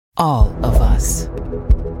All of us.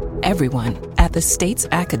 Everyone at the state's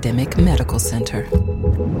academic medical center.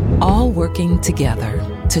 All working together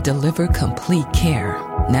to deliver complete care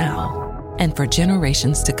now and for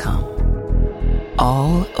generations to come.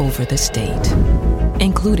 All over the state,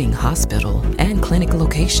 including hospital and clinic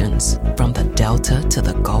locations from the Delta to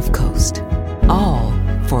the Gulf Coast. All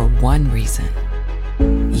for one reason.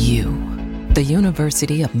 You, the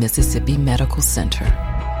University of Mississippi Medical Center.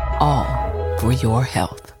 All for your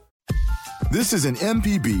health. This is an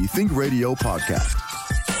MPB Think Radio podcast.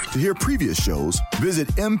 To hear previous shows, visit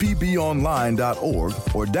mpbonline.org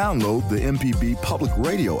or download the MPB Public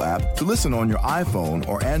Radio app to listen on your iPhone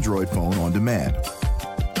or Android phone on demand.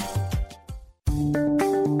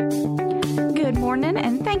 Good morning,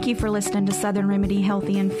 and thank you for listening to Southern Remedy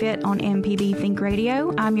Healthy and Fit on MPB Think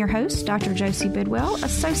Radio. I'm your host, Dr. Josie Bidwell,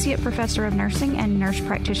 Associate Professor of Nursing and Nurse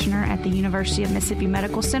Practitioner at the University of Mississippi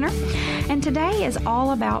Medical Center. And today is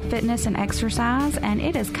all about fitness and exercise, and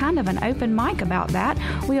it is kind of an open mic about that.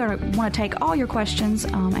 We want to take all your questions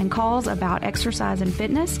and calls about exercise and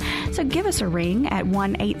fitness. So give us a ring at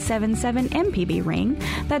 1-877-MPB-RING.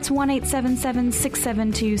 That's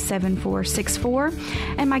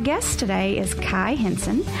 1-877-672-7464. And my guest today is Kai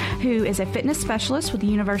Henson, who is a fitness specialist with the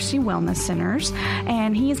University Wellness Centers,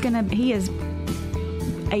 and he is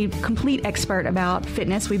a complete expert about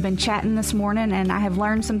fitness. We've been chatting this morning, and I have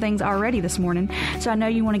learned some things already this morning, so I know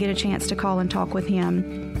you want to get a chance to call and talk with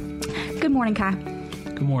him. Good morning, Kai.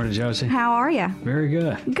 Good morning, Josie. How are you? Very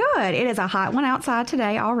good. Good. It is a hot one outside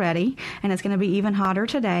today already, and it's going to be even hotter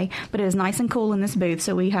today, but it is nice and cool in this booth,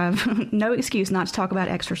 so we have no excuse not to talk about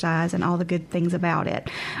exercise and all the good things about it.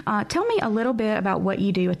 Tell me a little bit about what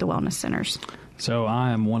you do at the Wellness Centers. So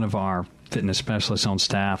I am one of our fitness specialists on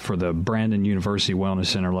staff for the Brandon University Wellness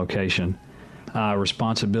Center location.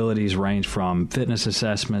 Responsibilities range from fitness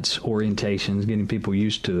assessments, orientations, getting people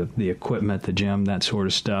used to the equipment, the gym, that sort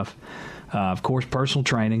of stuff. Of course, personal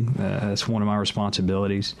training, that's one of my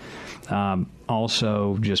responsibilities.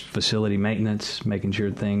 Also, just facility maintenance, making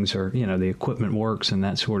sure things are, the equipment works and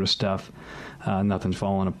that sort of stuff. Nothing's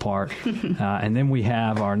falling apart. And then we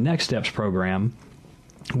have our Next Steps program,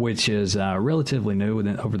 which is relatively new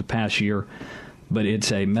over the past year, but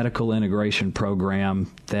it's a medical integration program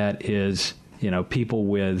that is, people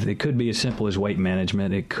with, it could be as simple as weight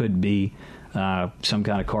management. It could be some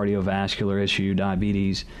kind of cardiovascular issue,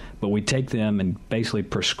 diabetes, but we take them and basically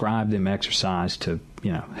prescribe them exercise to,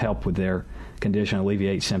 help with their condition,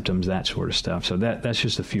 alleviate symptoms, that sort of stuff. So that's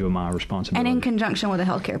just a few of my responsibilities. And in conjunction with a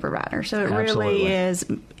healthcare provider. So it Absolutely. really is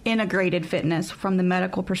integrated fitness from the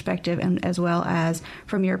medical perspective and as well as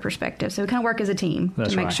from your perspective. So we kind of work as a team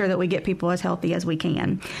to make sure that we get people as healthy as we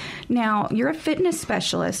can. Now, you're a fitness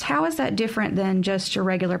specialist. How is that different than just your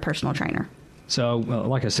regular personal trainer? So,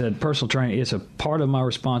 like I said, personal training is a part of my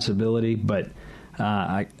responsibility, but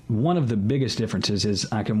one of the biggest differences is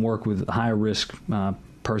I can work with high-risk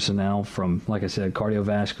personnel from, like I said,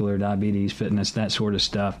 cardiovascular, diabetes, fitness, that sort of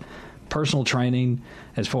stuff. Personal training,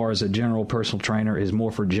 as far as a general personal trainer, is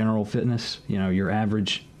more for general fitness. Your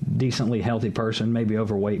average, decently healthy person, maybe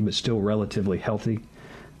overweight, but still relatively healthy.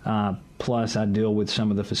 Plus, I deal with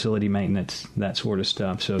some of the facility maintenance, that sort of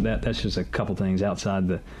stuff. So that's just a couple things outside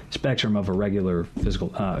the spectrum of a regular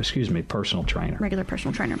personal trainer. Regular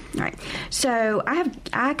personal trainer. All right. So I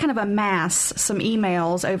kind of amass some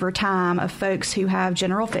emails over time of folks who have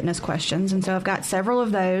general fitness questions. And so I've got several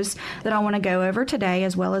of those that I want to go over today,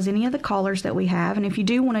 as well as any of the callers that we have. And if you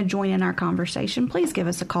do want to join in our conversation, please give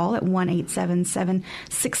us a call at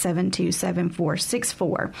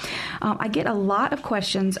 1-877-672-7464. I get a lot of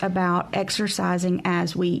questions about exercising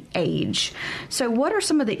as we age. So what are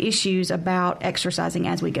some of the issues about exercising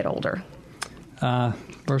as we get older?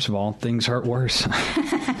 First of all, things hurt worse.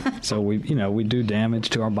 So we do damage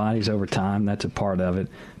to our bodies over time. That's a part of it.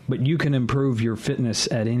 But you can improve your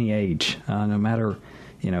fitness at any age, no matter,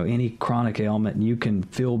 any chronic ailment. You can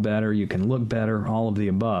feel better. You can look better, all of the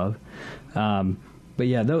above. But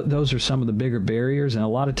yeah, those are some of the bigger barriers. And a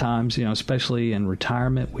lot of times, especially in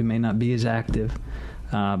retirement, we may not be as active.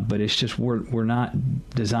 But it's just we're not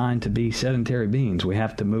designed to be sedentary beings. We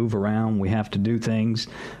have to move around. We have to do things,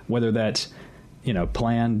 whether that's,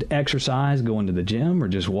 planned exercise, going to the gym, or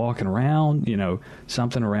just walking around,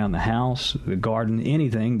 something around the house, the garden,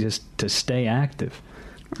 anything just to stay active.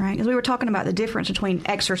 Right, because we were talking about the difference between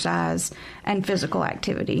exercise and physical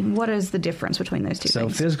activity. What is the difference between those two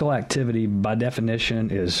things? So physical activity, by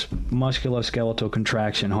definition, is musculoskeletal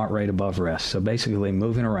contraction, heart rate above rest. So basically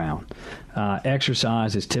moving around.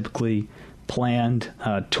 Exercise is typically planned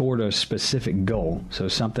toward a specific goal. So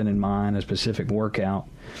something in mind, a specific workout.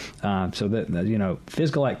 So that,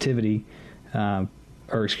 physical activity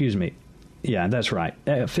Yeah, that's right.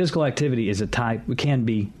 Physical activity is can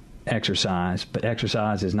be exercise, but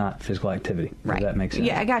exercise is not physical activity. Right. Does that make sense?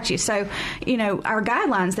 Yeah, I got you. So, our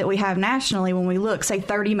guidelines that we have nationally when we look, say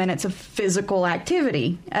 30 minutes of physical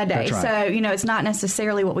activity a day. That's right. So, it's not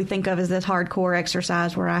necessarily what we think of as this hardcore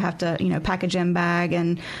exercise where I have to, pack a gym bag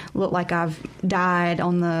and look like I've died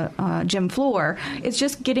on the gym floor. It's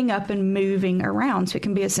just getting up and moving around. So it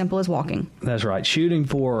can be as simple as walking. That's right. Shooting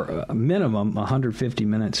for a minimum 150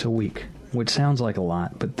 minutes a week, which sounds like a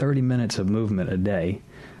lot, but 30 minutes of movement a day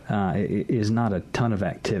is not a ton of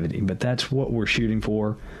activity, but that's what we're shooting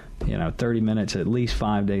for. 30 minutes at least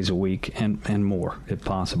 5 days a week and more if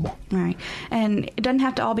possible. Right. And it doesn't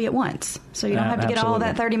have to all be at once. So you don't have to get all of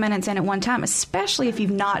that 30 minutes in at one time, especially if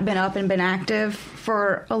you've not been up and been active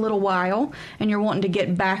for a little while and you're wanting to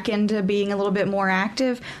get back into being a little bit more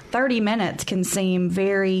active. 30 minutes can seem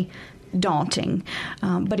very daunting.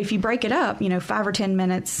 But if you break it up, 5 or 10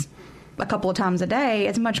 minutes a couple of times a day,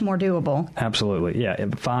 it's much more doable. Absolutely. Yeah.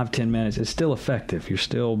 5-10 minutes is still effective. You're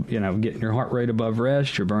still, getting your heart rate above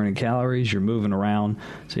rest. You're burning calories. You're moving around.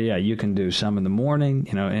 So, yeah, you can do some in the morning,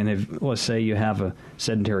 and if, let's say you have a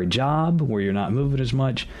sedentary job where you're not moving as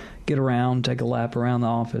much, get around, take a lap around the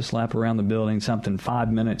office, lap around the building, something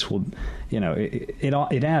 5 minutes will,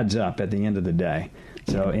 it adds up at the end of the day.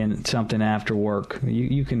 So, and something after work,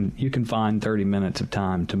 you can find 30 minutes of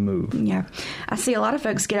time to move. Yeah. I see a lot of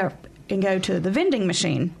folks get up and go to the vending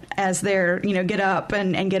machine as they're, get up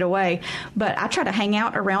and get away. But I try to hang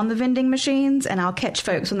out around the vending machines, and I'll catch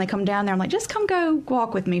folks when they come down there. I'm like, just come go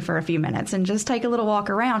walk with me for a few minutes and just take a little walk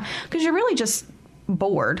around, because you're really just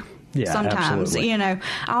bored. Yeah, sometimes, absolutely. I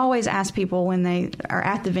always ask people when they are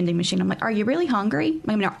at the vending machine, I'm like, are you really hungry?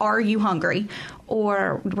 Are you hungry?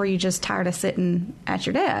 Or were you just tired of sitting at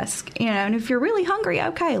your desk? And if you're really hungry,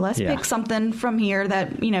 okay, let's pick something from here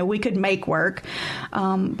that, we could make work.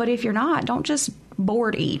 But if you're not, don't just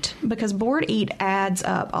board eat, because board eat adds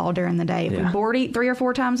up all during the day. If we board eat 3 or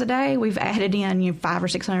 4 times a day, we've added in 500 or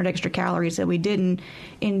 600 extra calories that we didn't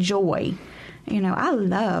enjoy. I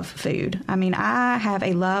love food. I have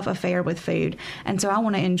a love affair with food. And so I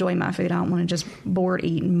want to enjoy my food. I don't want to just board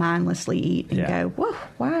eat and mindlessly eat and go, whoa,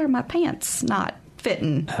 why are my pants not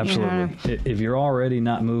fitting? Absolutely. If you're already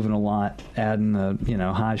not moving a lot, adding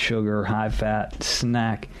a, high sugar, high fat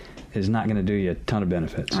snack is not going to do you a ton of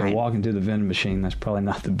benefit. So walking to the vending machine, that's probably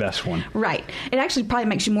not the best one. Right. It actually probably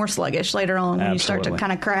makes you more sluggish later on when Absolutely. you start to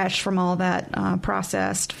kind of crash from all that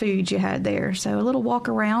processed food you had there. So a little walk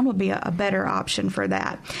around would be a better option for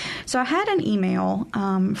that. So I had an email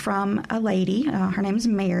from a lady. Her name's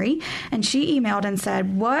Mary, and she emailed and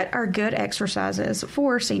said, what are good exercises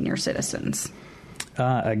for senior citizens?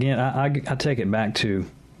 Again, I take it back to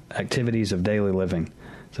activities of daily living.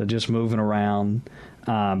 So just moving around,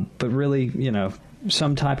 but really,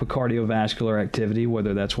 some type of cardiovascular activity,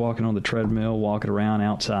 whether that's walking on the treadmill, walking around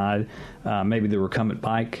outside, maybe the recumbent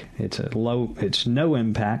bike. It's no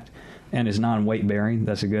impact and is non-weight bearing.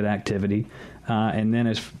 That's a good activity. And then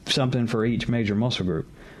it's something for each major muscle group.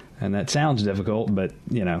 And that sounds difficult, but,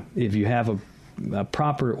 if you have a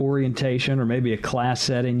proper orientation or maybe a class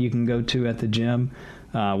setting you can go to at the gym,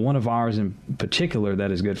 one of ours in particular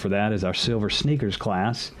that is good for that is our Silver Sneakers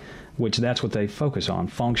class, which that's what they focus on,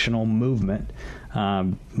 functional movement,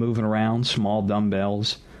 moving around, small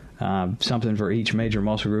dumbbells, something for each major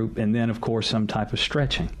muscle group, and then, of course, some type of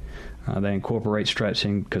stretching. They incorporate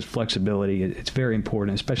stretching because flexibility, it's very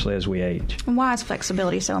important, especially as we age. And why is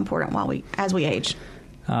flexibility so important as we age?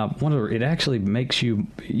 It actually makes you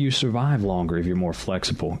survive longer if you're more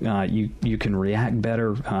flexible. You can react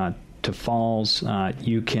better to falls.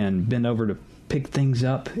 You can bend over to pick things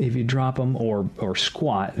up if you drop them, or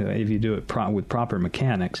squat if you do it with proper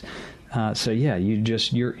mechanics.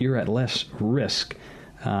 You're at less risk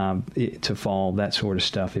to fall, that sort of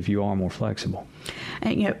stuff, if you are more flexible.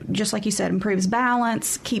 And, just like you said, improves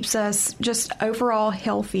balance, keeps us just overall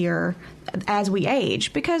healthier as we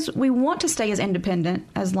age, because we want to stay as independent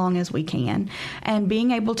as long as we can. And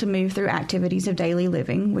being able to move through activities of daily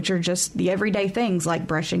living, which are just the everyday things like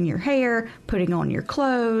brushing your hair, putting on your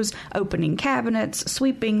clothes, opening cabinets,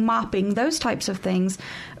 sweeping, mopping, those types of things.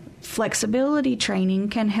 Flexibility training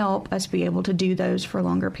can help us be able to do those for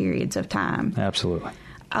longer periods of time. Absolutely.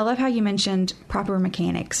 I love how you mentioned proper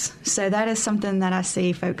mechanics. So that is something that I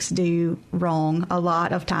see folks do wrong a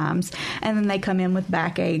lot of times. And then they come in with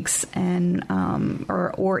backaches and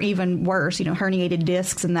or even worse, herniated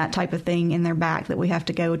discs and that type of thing in their back that we have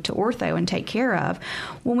to go to ortho and take care of.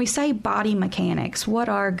 When we say body mechanics, what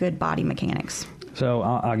are good body mechanics? So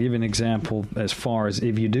I'll give you an example as far as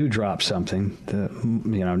if you do drop something,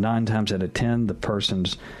 9 times out of 10, the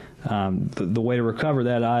person's The way to recover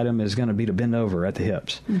that item is going to be to bend over at the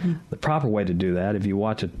hips. Mm-hmm. The proper way to do that, if you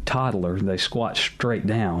watch a toddler, they squat straight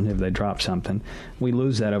down if they drop something. We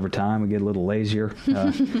lose that over time. We get a little lazier.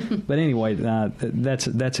 But anyway,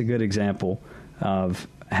 that's a good example of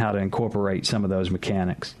how to incorporate some of those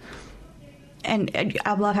mechanics. And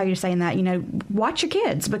I love how you're saying that, watch your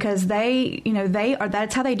kids, because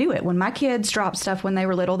that's how they do it. When my kids dropped stuff when they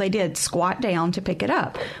were little, they did squat down to pick it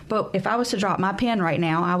up. But if I was to drop my pen right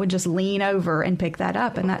now, I would just lean over and pick that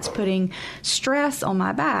up. And that's putting stress on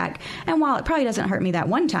my back. And while it probably doesn't hurt me that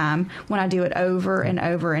one time, when I do it over and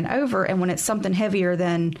over and over, and when it's something heavier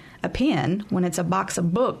than a pen, when it's a box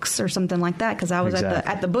of books or something like that, because I was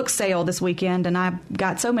at the book sale this weekend, and I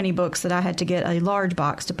got so many books that I had to get a large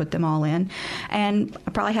box to put them all in, and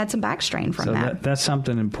I probably had some back strain from that. That's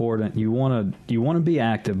something important. You want to be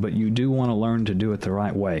active, but you do want to learn to do it the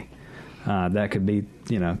right way. That could be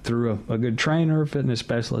through a good trainer, fitness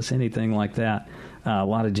specialist, anything like that. A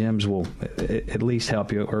lot of gyms will at least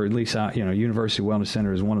help you, or at least University Wellness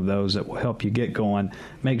Center is one of those that will help you get going.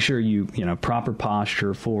 Make sure you proper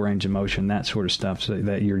posture, full range of motion, that sort of stuff, so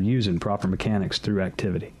that you're using proper mechanics through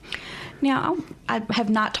activity. Now, I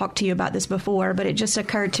have not talked to you about this before, but it just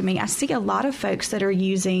occurred to me. I see a lot of folks that are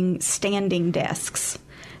using standing desks.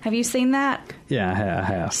 Have you seen that? Yeah, I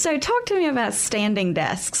have. So talk to me about standing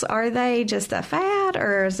desks. Are they just a fad,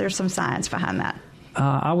 or is there some science behind that?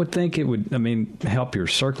 I would think it would, help your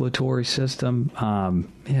circulatory system.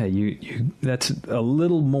 That's a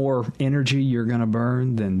little more energy you're going to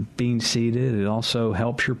burn than being seated. It also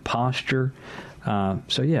helps your posture.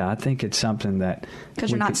 I think it's something that... Because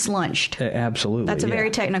you're not slunched. Absolutely. That's a very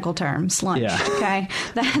technical term, slunched, okay?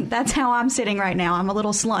 That's how I'm sitting right now. I'm a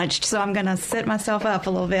little slunched, so I'm going to sit myself up a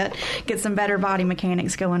little bit, get some better body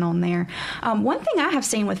mechanics going on there. One thing I have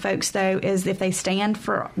seen with folks, though, is if they stand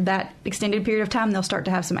for that extended period of time, they'll start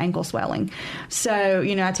to have some ankle swelling. So,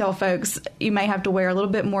 I tell folks, you may have to wear a little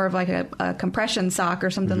bit more of like a compression sock or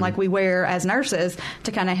something like we wear as nurses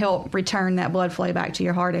to kind of help return that blood flow back to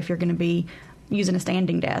your heart if you're going to be using a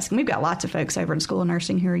standing desk. And we've got lots of folks over in School of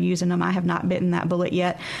Nursing who are using them. I have not bitten that bullet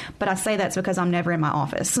yet, but I say that's because I'm never in my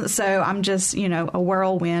office. So I'm just, a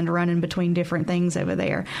whirlwind running between different things over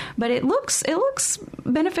there. But it looks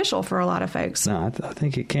beneficial for a lot of folks. No, I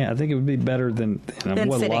think it can. I think it would be better than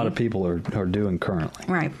what sitting. A lot of people are doing currently.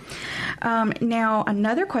 Right. Now,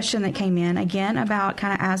 another question that came in, again, about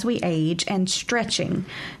kind of as we age and stretching.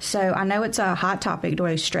 So I know it's a hot topic. Do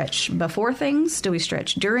we stretch before things? Do we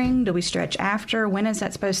stretch during? Do we stretch after? When is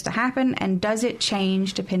that supposed to happen? And does it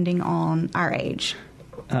change depending on our age?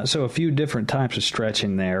 So a few different types of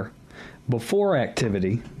stretching there. Before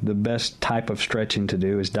activity, the best type of stretching to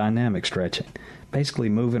do is dynamic stretching. Basically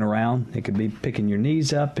moving around. It could be picking your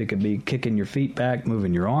knees up. It could be kicking your feet back,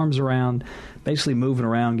 moving your arms around. Basically moving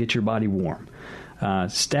around, get your body warm.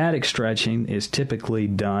 Static stretching is typically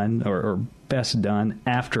done or best done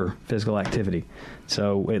after physical activity.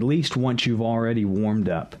 So at least once you've already warmed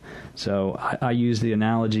up. So I use the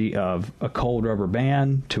analogy of a cold rubber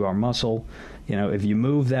band to our muscle. If you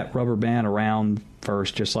move that rubber band around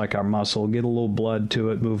first, just like our muscle, get a little blood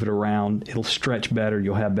to it, move it around, it'll stretch better,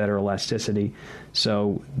 you'll have better elasticity.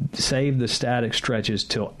 So save the static stretches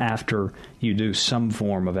till after you do some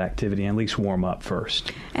form of activity, and at least warm up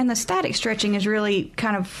first. And the static stretching is really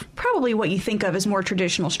kind of probably what you think of as more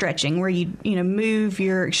traditional stretching, where you move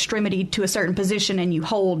your extremity to a certain position and you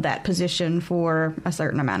hold that position for a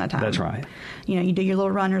certain amount of time. That's right. You do your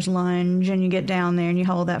little runner's lunge and you get down there and you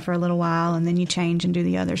hold that for a little while and then you change and do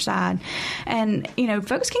the other side. And,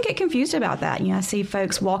 folks can get confused about that. I see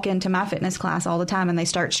folks walk into my fitness class all the time and they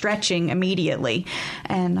start stretching immediately.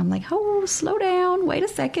 And I'm like, oh, slow down, wait a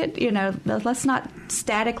second. Let's not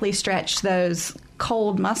statically stretch those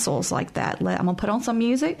cold muscles like that. I'm going to put on some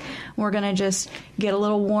music. We're going to just get a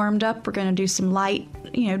little warmed up. We're going to do some light,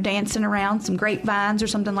 dancing around, some grapevines or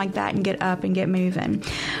something like that, and get up and get moving.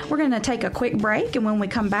 We're going to take a quick break, and when we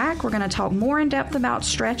come back, we're going to talk more in depth about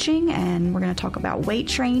stretching, and we're going to talk about weight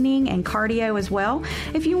training and cardio as well.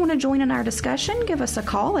 If you want to join in our discussion, give us a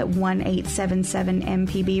call at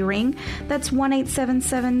 1-877-MPB-RING. That's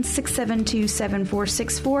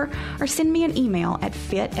 1-877-672-7464, or send me an email at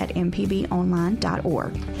fit@mpbonline.org.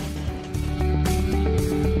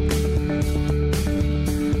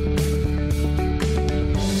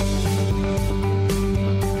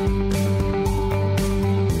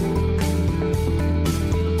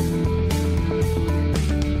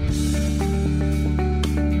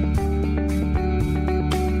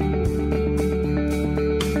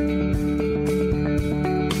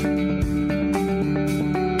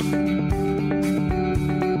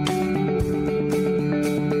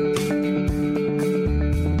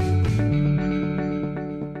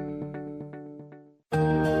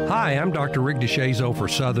 Hi, I'm Dr. Rick DeShazo for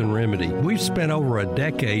Southern Remedy. We've spent over a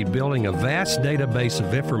decade building a vast database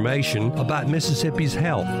of information about Mississippi's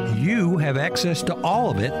health. You have access to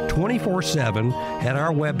all of it 24/7 at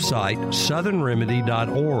our website,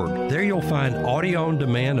 southernremedy.org. There you'll find audio on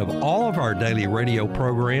demand of all of our daily radio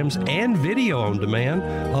programs and video on demand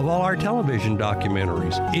of all our television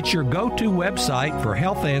documentaries. It's your go-to website for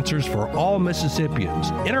health answers for all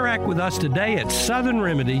Mississippians. Interact with us today at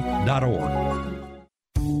southernremedy.org.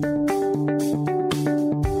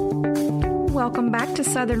 Welcome back to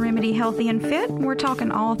Southern Remedy Healthy and Fit. We're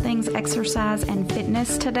talking all things exercise and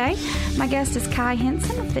fitness today. My guest is Kai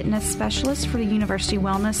Henson, a fitness specialist for the University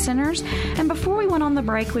Wellness Centers. And before we went on the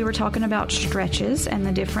break, we were talking about stretches and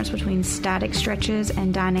the difference between static stretches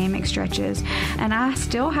and dynamic stretches. And I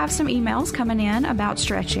still have some emails coming in about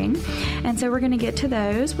stretching. And so we're going to get to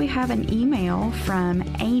those. We have an email from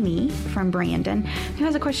Amy from Brandon who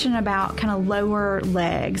has a question about kind of lower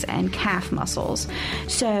legs and calf muscles.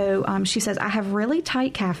 So she says, I have really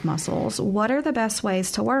tight calf muscles. What are the best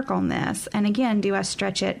ways to work on this? And again, do I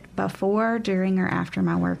stretch it before, during, or after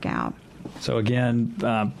my workout? So again,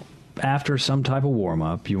 after some type of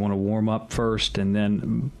warm-up, you want to warm up first and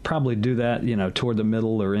then probably do that, toward the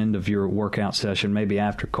middle or end of your workout session, maybe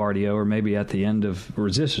after cardio or maybe at the end of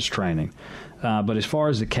resistance training. But as far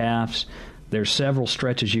as the calves, there's several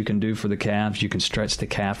stretches you can do for the calves. You can stretch the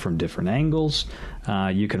calf from different angles.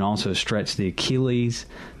 You can also stretch the Achilles.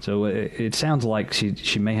 So it sounds like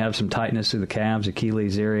she may have some tightness to the calves,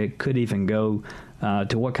 Achilles area. It could even go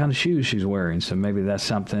to what kind of shoes she's wearing. So maybe that's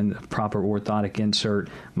something, a proper orthotic insert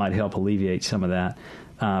might help alleviate some of that.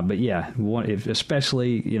 But yeah,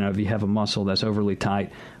 especially, if you have a muscle that's overly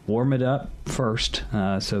tight, warm it up first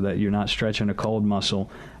so that you're not stretching a cold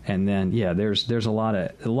muscle. And then, there's a lot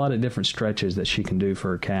of different stretches that she can do for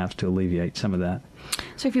her calves to alleviate some of that.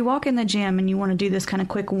 So if you walk in the gym and you want to do this kind of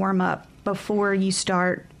quick warm-up before you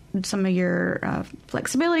start some of your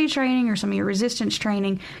flexibility training or some of your resistance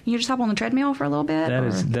training, you just hop on the treadmill for a little bit?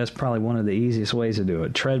 That's probably one of the easiest ways to do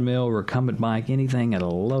it. Treadmill, recumbent bike, anything at a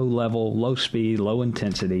low level, low speed, low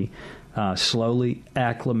intensity, slowly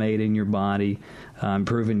acclimating your body,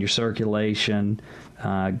 improving your circulation,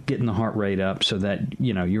 getting the heart rate up so that,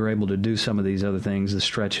 you're able to do some of these other things, the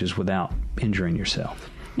stretches, without injuring yourself.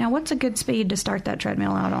 Now, what's a good speed to start that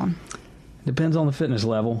treadmill out on? Depends on the fitness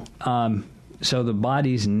level. So the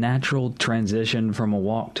body's natural transition from a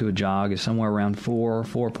walk to a jog is somewhere around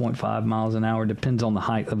 4.5 miles an hour. Depends on the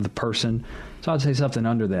height of the person. So I'd say something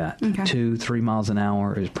under that. Okay. 2-3 miles an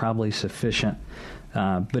hour is probably sufficient.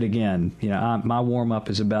 But again, my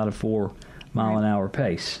warm-up is about a 4 mile an hour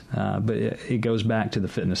pace, but it goes back to the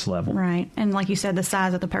fitness level. Right, and like you said, the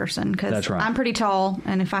size of the person. Because that's right. I'm pretty tall,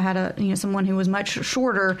 and if I had someone who was much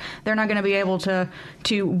shorter, they're not going to be able to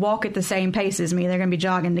walk at the same pace as me. They're going to be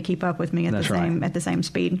jogging to keep up with me at the same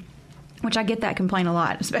speed. Which I get that complaint a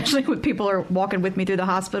lot, especially when people are walking with me through the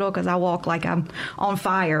hospital, because I walk like I'm on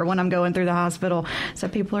fire when I'm going through the hospital. So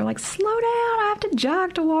people are like, slow down, I have to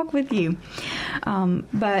jog to walk with you.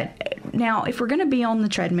 But now, if we're going to be on the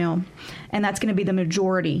treadmill, and that's going to be the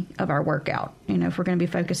majority of our workout, if we're going to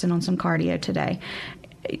be focusing on some cardio today,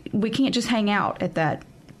 we can't just hang out at that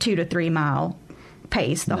 2 to 3 mile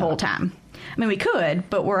pace the whole time. I mean, we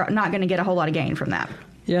could, but we're not going to get a whole lot of gain from that.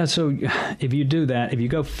 Yeah, so if you do that, if you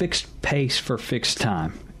go fixed pace for fixed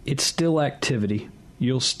time, it's still activity.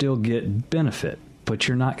 You'll still get benefit, but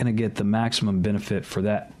you're not going to get the maximum benefit for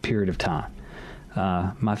that period of time.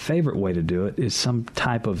 My favorite way to do it is some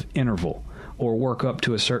type of interval or work up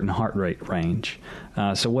to a certain heart rate range.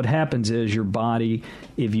 So what happens is your body,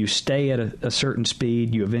 if you stay at a certain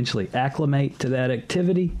speed, you eventually acclimate to that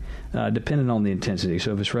activity, depending on the intensity.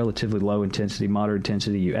 So if it's relatively low intensity, moderate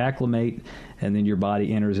intensity, you acclimate, and then your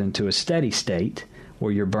body enters into a steady state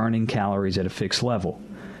where you're burning calories at a fixed level.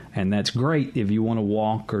 And that's great if you want to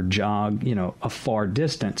walk or jog, a far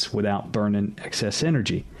distance without burning excess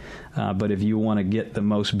energy. But if you want to get the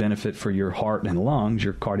most benefit for your heart and lungs,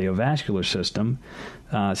 your cardiovascular system,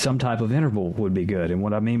 some type of interval would be good. And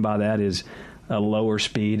what I mean by that is a lower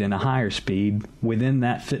speed and a higher speed within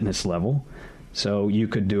that fitness level. So you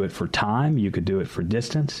could do it for time, you could do it for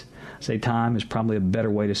distance. Say time is probably a better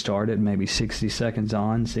way to start it, maybe 60 seconds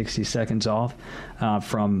on, 60 seconds off,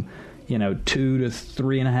 from 2 to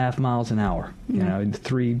 3.5 miles an hour.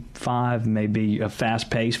 3.5 may be a fast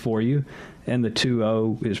pace for you, and the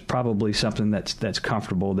 2.0 is probably something that's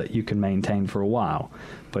comfortable that you can maintain for a while.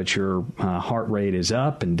 But your heart rate is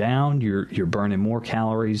up and down. You're burning more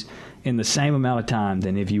calories in the same amount of time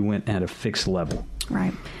than if you went at a fixed level.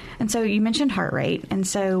 Right. And so you mentioned heart rate. And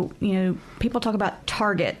so, people talk about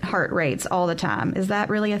target heart rates all the time. Is that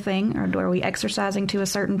really a thing? Or are we exercising to a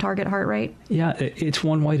certain target heart rate? Yeah, it's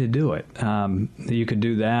one way to do it. You could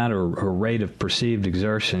do that or rate of perceived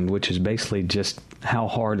exertion, which is basically just how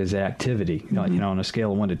hard is the activity, on a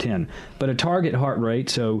scale of 1 to 10. But a target heart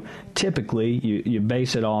rate, so typically you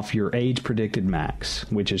base it off your age predicted max,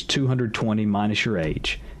 which is 220 minus your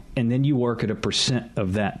age. And then you work at a percent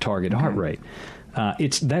of that target heart rate.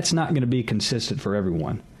 That's not going to be consistent for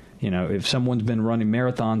everyone. If someone's been running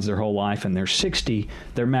marathons their whole life and they're 60,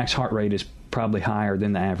 their max heart rate is probably higher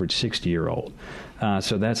than the average 60-year-old.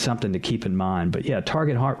 So that's something to keep in mind. But, yeah,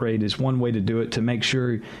 target heart rate is one way to do it to make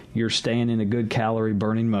sure you're staying in a good calorie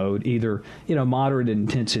burning mode. Either, moderate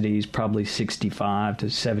intensity is probably 65 to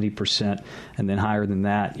 70%, and then higher than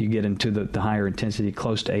that, you get into the higher intensity,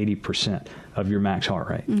 close to 80% of your max heart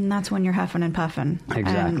rate. And that's when you're huffing and puffing.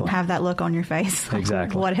 Exactly. And have that look on your face.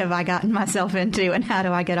 Exactly. What have I gotten myself into, and how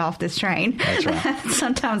do I get off this train? That's right. That's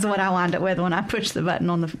sometimes what I wind up with when I push the button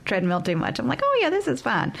on the treadmill too much. I'm like, oh, yeah, this is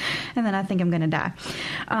fine. And then I think I'm going to die.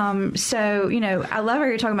 So, I love how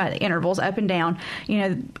you're talking about intervals up and down.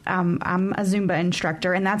 I'm a Zumba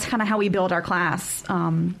instructor, and that's kind of how we build our class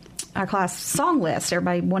song list.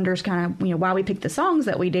 Everybody wonders kind of, why we pick the songs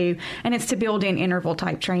that we do. And it's to build in interval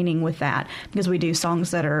type training with that, because we do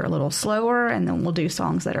songs that are a little slower, and then we'll do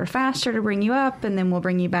songs that are faster to bring you up, and then we'll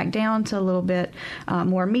bring you back down to a little bit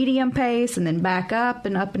more medium pace, and then back up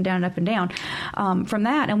and up and down and up and down from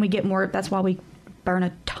that. And we get more. That's why we burn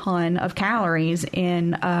a ton of calories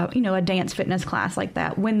in a dance fitness class like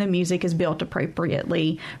that, when the music is built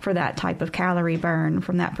appropriately for that type of calorie burn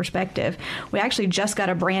from that perspective. We actually just got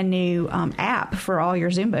a brand new app for all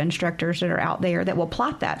your Zumba instructors that are out there that will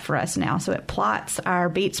plot that for us now. So it plots our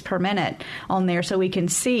beats per minute on there, so we can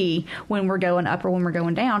see when we're going up or when we're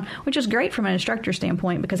going down, which is great from an instructor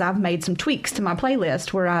standpoint, because I've made some tweaks to my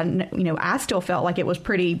playlist where I still felt like it was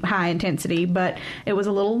pretty high intensity, but it was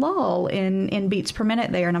a little lull in beats per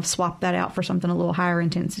minute there, and I've swapped that out for something a little higher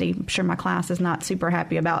intensity. I'm sure my class is not super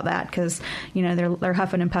happy about that, because they're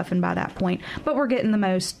huffing and puffing by that point, but we're getting the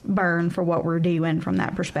most burn for what we're doing from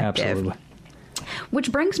that perspective. Absolutely.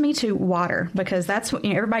 Which brings me to water, because that's what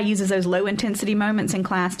everybody uses those low intensity moments in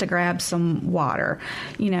class to grab some water.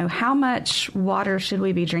 How much water should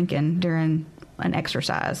we be drinking during an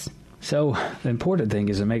exercise? So the important thing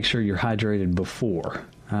is to make sure you're hydrated before.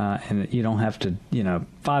 And you don't have to,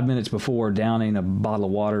 5 minutes before downing a bottle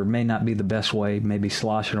of water may not be the best way, maybe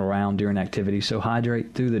sloshing around during activity. So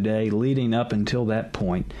hydrate through the day leading up until that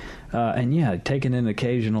point. And taking an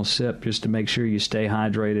occasional sip just to make sure you stay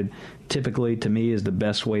hydrated, typically to me is the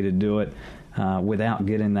best way to do it. Without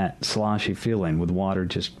getting that sloshy feeling with water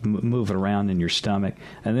just moving around in your stomach.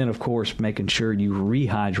 And then, of course, making sure you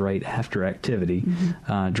rehydrate after activity,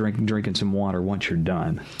 drinking some water once you're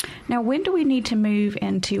done. Now, when do we need to move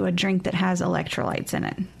into a drink that has electrolytes in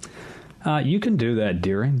it? You can do that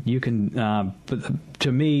during. You can, but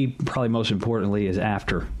to me, probably most importantly, is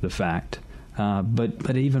after the fact.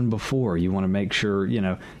 But even before, you want to make sure,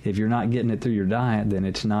 if you're not getting it through your diet, then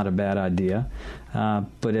it's not a bad idea.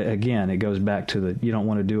 But again, it goes back to you don't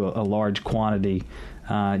want to do a large quantity.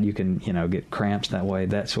 You can, get cramps that way,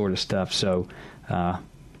 that sort of stuff. So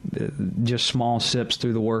just small sips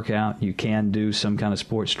through the workout. You can do some kind of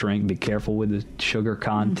sports drink. Be careful with the sugar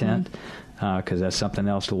content, because that's something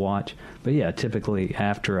else to watch. But yeah, typically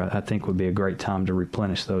after, I think would be a great time to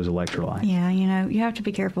replenish those electrolytes. Yeah, you have to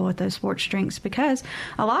be careful with those sports drinks, because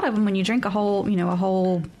a lot of them, when you drink a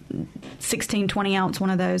whole 16, 20 ounce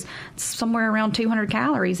one of those, it's somewhere around 200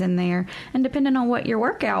 calories in there. And depending on what your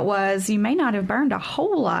workout was, you may not have burned a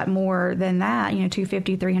whole lot more than that,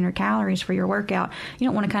 250, 300 calories for your workout. You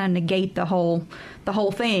don't want to kind of negate the whole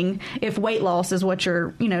thing if weight loss is what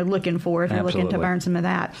you're, looking for, if you're looking to burn some of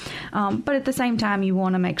that. But at the same time, you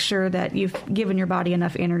want to make sure that you've given your body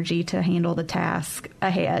enough energy to handle the task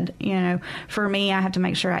ahead. For me, I have to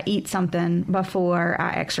make sure I eat something before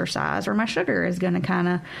I exercise, or my sugar is going to kind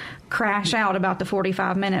of crash out about the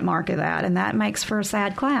 45-minute mark of that. And that makes for a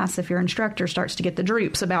sad class if your instructor starts to get the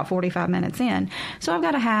droops about 45 minutes in. So I've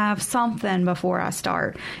got to have something before I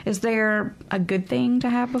start. Is there a good thing to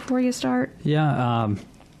have before you start? Yeah,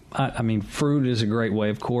 I mean, fruit is a great way,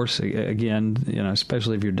 of course. Again,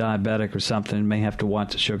 especially if you're diabetic or something, you may have to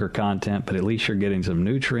watch the sugar content, but at least you're getting some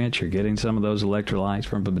nutrients. You're getting some of those electrolytes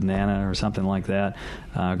from a banana or something like that,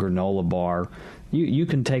 granola bar. You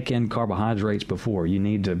can take in carbohydrates before. You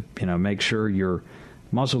need to, make sure you're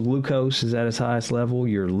muscle glucose is at its highest level.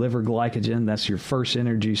 Your liver glycogen, that's your first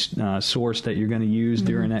energy source that you're going to use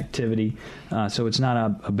during activity. So it's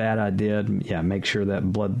not a bad idea. Yeah, make sure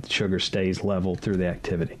that blood sugar stays level through the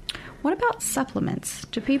activity. What about supplements?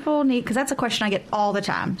 Do people need, because that's a question I get all the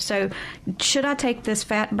time. So should I take this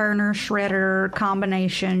fat burner shredder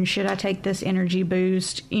combination? Should I take this energy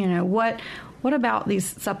boost? What about these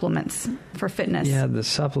supplements for fitness? Yeah, the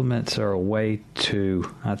supplements are a way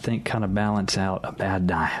to, I think, kind of balance out a bad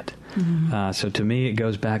diet. So to me, it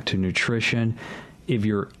goes back to nutrition. If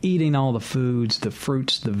you're eating all the foods, the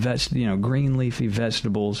fruits, the green leafy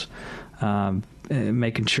vegetables,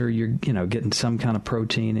 making sure you're getting some kind of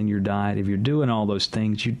protein in your diet. If you're doing all those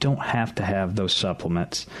things, you don't have to have those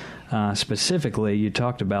supplements. Specifically, you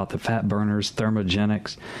talked about the fat burners,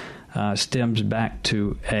 thermogenics, stems back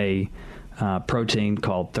to a protein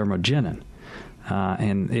called thermogenin,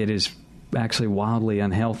 and it is actually wildly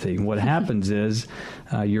unhealthy. What happens is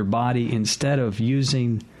your body, instead of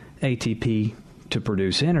using ATP to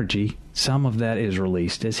produce energy, some of that is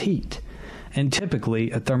released as heat. And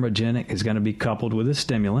typically, a thermogenic is going to be coupled with a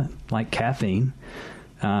stimulant like caffeine.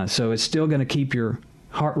 So it's still going to keep your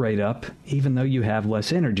heart rate up, even though you have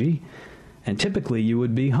less energy. And typically, you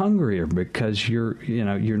would be hungrier because your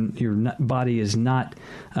body is not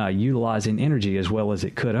utilizing energy as well as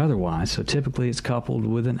it could otherwise. So typically, it's coupled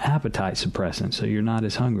with an appetite suppressant, so you're not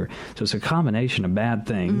as hungry. So it's a combination of bad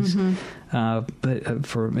things. But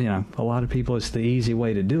for a lot of people, it's the easy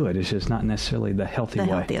way to do it. It's just not necessarily the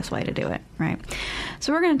healthiest way to do it, right?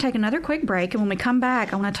 So we're going to take another quick break, and when we come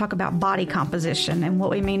back, I want to talk about body composition and what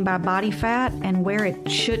we mean by body fat and where it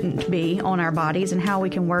shouldn't be on our bodies and how we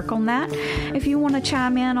can work on that. If you want to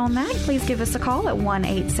chime in on that, please give us a call at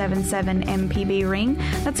 1-877-MPB-RING.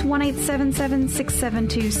 That's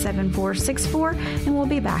 1-877-672-7464, and we'll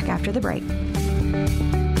be back after the break.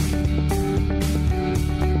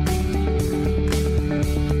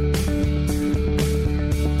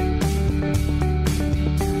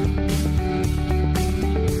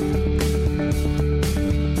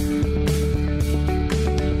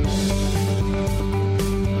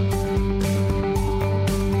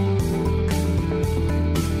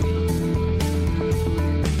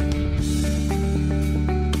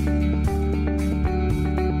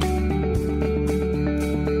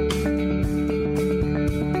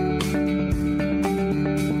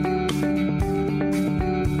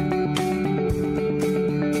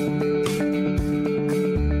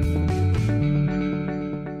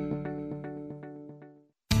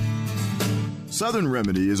 Southern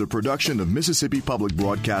Remedy is a production of Mississippi Public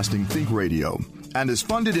Broadcasting Think Radio and is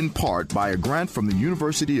funded in part by a grant from the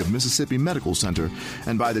University of Mississippi Medical Center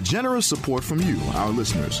and by the generous support from you, our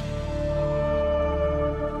listeners.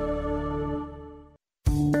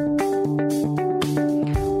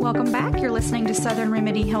 Welcome back. You're listening to Southern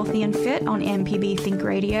Remedy Healthy and Fit on MPB Think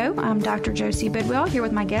Radio. I'm Dr. Josie Bidwell here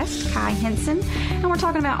with my guest, Kai Henson, and we're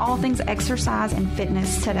talking about all things exercise and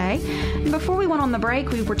fitness today. And before we went on the break,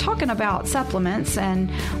 we were talking about supplements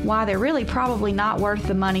and why they're really probably not worth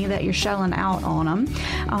the money that you're shelling out on them.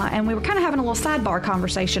 And we were kind of having a little sidebar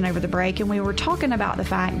conversation over the break, and we were talking about the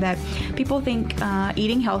fact that people think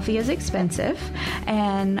eating healthy is expensive,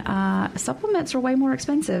 and supplements are way more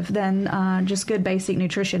expensive than just good basic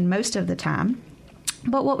nutrition most of the time.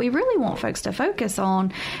 But what we really want folks to focus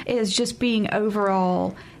on is just being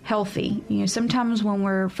overall healthy. Sometimes when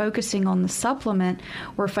we're focusing on the supplement,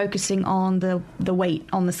 we're focusing on the weight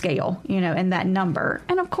on the scale, and that number.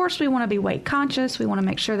 And of course, we want to be weight conscious. We want to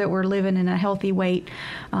make sure that we're living in a healthy weight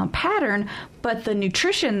pattern. But the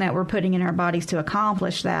nutrition that we're putting in our bodies to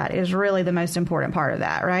accomplish that is really the most important part of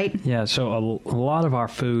that, right? Yeah. So a lot of our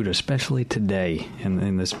food, especially today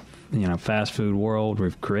in this fast food world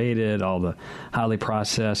we've created, all the highly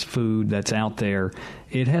processed food that's out there,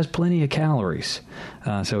 it has plenty of calories.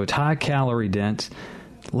 So it's high calorie dense,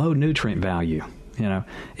 low nutrient value.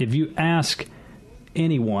 If you ask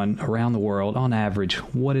anyone around the world on average,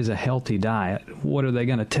 what is a healthy diet? What are they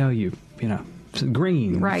going to tell you?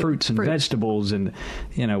 Green, right, fruits and vegetables. And,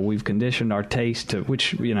 we've conditioned our taste to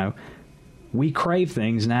which, we crave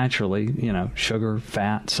things naturally, sugar,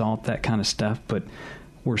 fat, salt, that kind of stuff. But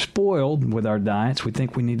we're spoiled with our diets. We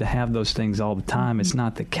think we need to have those things all the time. It's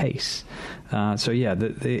not the case.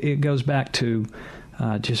 It goes back to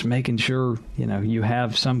just making sure, you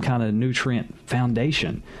have some kind of nutrient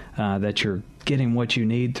foundation, that you're getting what you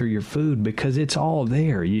need through your food, because it's all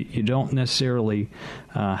there. You don't necessarily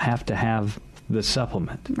have to have the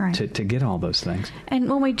supplement, right, to get all those things. And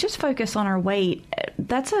when we just focus on our weight,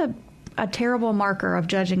 that's a a terrible marker of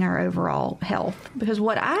judging our overall health. Because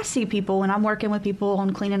what I see people when I'm working with people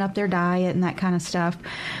on cleaning up their diet and that kind of stuff,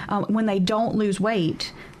 when they don't lose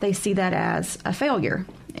weight, they see that as a failure.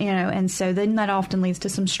 And so then that often leads to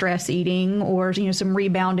some stress eating or, some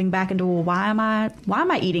rebounding back into, well, why am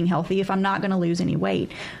I eating healthy if I'm not going to lose any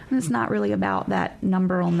weight? And it's not really about that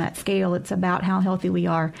number on that scale. It's about how healthy we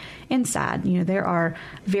are inside. There are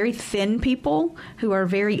very thin people who are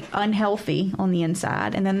very unhealthy on the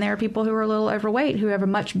inside. And then there are people who are a little overweight who have a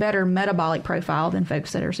much better metabolic profile than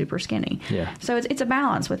folks that are super skinny. Yeah. So it's a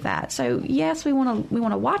balance with that. So yes, we want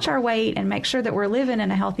to watch our weight and make sure that we're living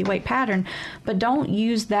in a healthy weight pattern, but don't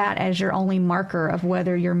use that as your only marker of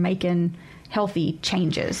whether you're making healthy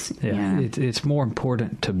changes. Yeah, it's more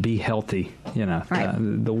important to be healthy. Right.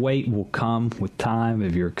 The weight will come with time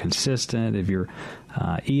if you're consistent, if you're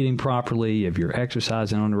eating properly, if you're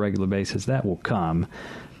exercising on a regular basis. That will come.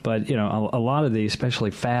 But, a lot of these, especially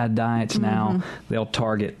fad diets now, they'll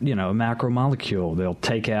target, a macromolecule. They'll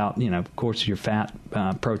take out, of course, your fat,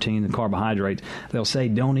 protein, and carbohydrates. They'll say,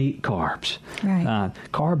 don't eat carbs. Right.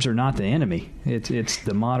 Carbs are not the enemy. It's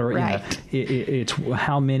the moderate. Right. It's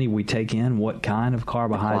how many we take in, what kind of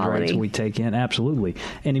carbohydrates we take in. Absolutely.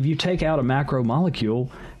 And if you take out a macromolecule,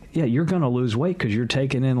 you're going to lose weight because you're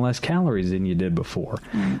taking in less calories than you did before.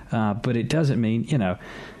 But it doesn't mean,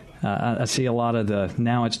 I see a lot of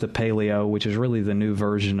now it's the paleo, which is really the new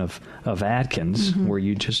version of Atkins, where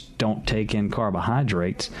you just don't take in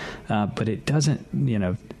carbohydrates. But it doesn't,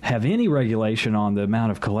 have any regulation on the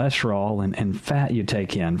amount of cholesterol and fat you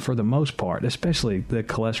take in for the most part, especially the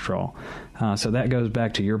cholesterol. So that goes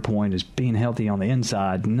back to your point, is being healthy on the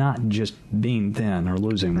inside, not just being thin or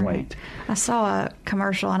losing weight. I saw a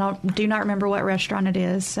commercial. I do not remember what restaurant it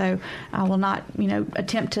is, so I will not,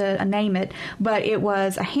 attempt to name it. But it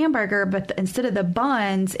was a hamburger, but instead of the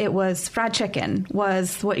buns, it was fried chicken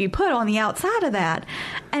was what you put on the outside of that.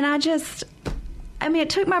 And it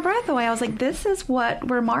took my breath away. I was like, this is what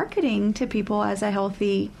we're marketing to people as a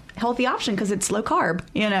healthy option because it's low carb,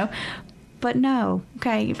 But no,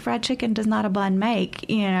 fried chicken does not a bun make.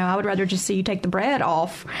 I would rather just see you take the bread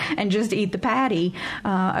off and just eat the patty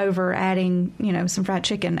over adding, some fried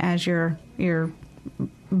chicken as your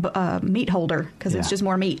meat holder because it's just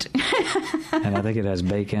more meat. And I think it has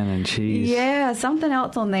bacon and cheese. Yeah, something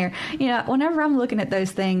else on there. Whenever I'm looking at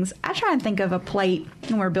those things, I try and think of a plate,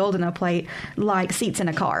 when we're building a plate, like seats in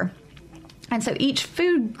a car. And so each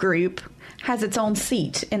food group has its own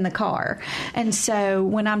seat in the car. And so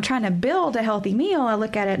when I'm trying to build a healthy meal, I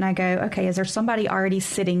look at it and I go, okay, is there somebody already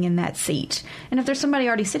sitting in that seat? And if there's somebody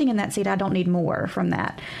already sitting in that seat, I don't need more from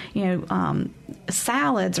that.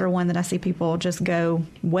 Salads are one that I see people just go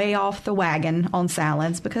way off the wagon on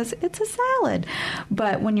salads because it's a salad.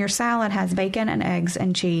 But when your salad has bacon and eggs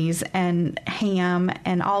and cheese and ham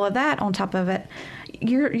and all of that on top of it,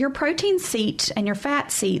 your protein seat and your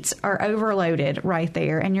fat seats are overloaded right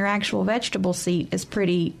there, and your actual vegetable seat is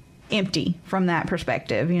pretty empty from that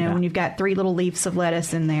perspective. When you've got 3 little leaves of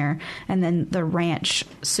lettuce in there and then the ranch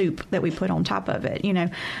soup that we put on top of it,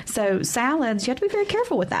 So salads, you have to be very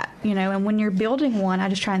careful with that, and when you're building one, I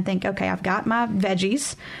just try and think, okay, I've got my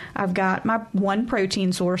veggies, I've got my one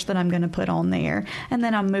protein source that I'm going to put on there, and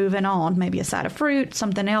then I'm moving on, maybe a side of fruit,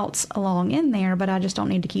 something else along in there, but I just don't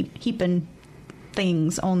need to keep heaping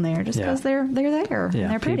things on there just because they're there and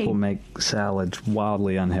they're pretty. People make salads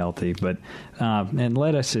wildly unhealthy, but and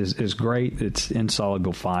lettuce is great. It's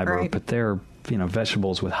insoluble fiber, but there are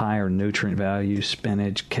vegetables with higher nutrient value,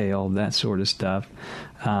 spinach, kale, that sort of stuff.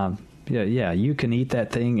 You can eat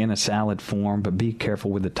that thing in a salad form, but be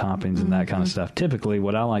careful with the toppings and that kind of stuff. Typically,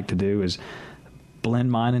 what I like to do is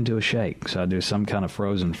blend mine into a shake. So I do some kind of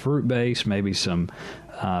frozen fruit base, maybe some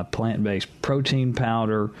plant-based protein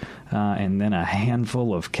powder, and then a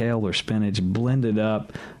handful of kale or spinach blended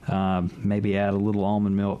up, maybe add a little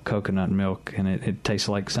almond milk, coconut milk, and it tastes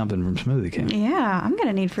like something from Smoothie King. Yeah, I'm going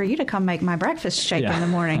to need for you to come make my breakfast shake in the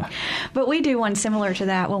morning. But we do one similar to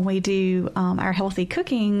that when we do our healthy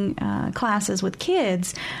cooking classes with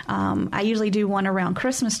kids. I usually do one around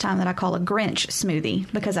Christmas time that I call a Grinch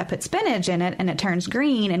smoothie because I put spinach in it and it turns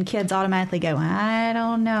green, and kids automatically go, I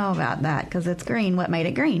don't know about that because it's green. What made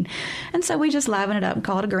it green? And so we just liven it up and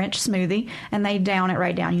call it a Grinch smoothie, and they down it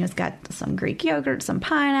right down. It's got some Greek yogurt, some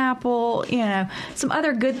pineapple, pineapple, some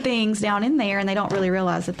other good things down in there, and they don't really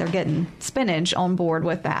realize that they're getting spinach on board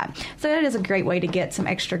with that. So that is a great way to get some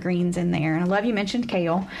extra greens in there. And I love you mentioned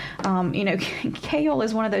kale. Kale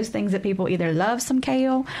is one of those things that people either love some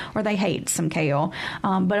kale or they hate some kale.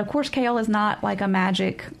 But of course, kale is not like a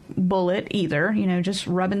magic bullet either. Just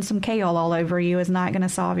rubbing some kale all over you is not going to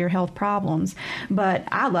solve your health problems. But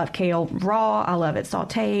I love kale raw. I love it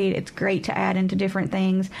sauteed. It's great to add into different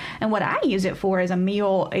things. And what I use it for is a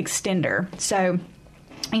meal extender. So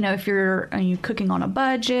if you're cooking on a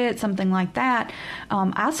budget, something like that,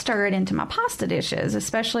 I stir it into my pasta dishes,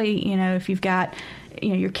 especially, if you've got,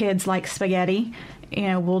 your kids like spaghetti.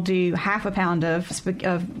 We'll do half a pound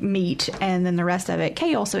of meat and then the rest of it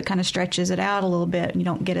kale, so it kind of stretches it out a little bit. You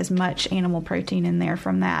don't get as much animal protein in there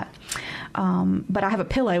from that. But I have a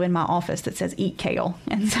pillow in my office that says eat kale.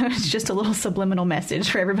 And so it's just a little subliminal message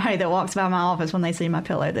for everybody that walks by my office when they see my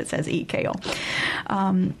pillow that says eat kale.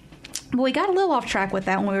 But we got a little off track with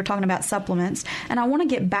that when we were talking about supplements, and I want to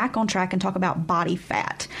get back on track and talk about body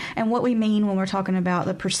fat and what we mean when we're talking about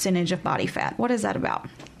the percentage of body fat. What is that about?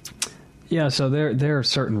 Yeah, so there are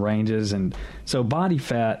certain ranges, and so body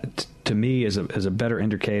fat to me is a better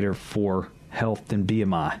indicator for health than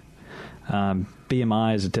BMI.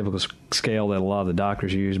 BMI is a typical scale that a lot of the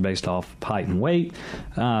doctors use based off height and weight.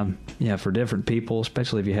 For different people,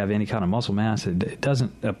 especially if you have any kind of muscle mass, it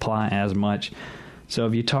doesn't apply as much. So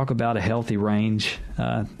if you talk about a healthy range,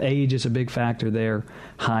 age is a big factor there,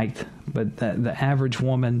 height, but the average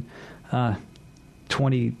woman,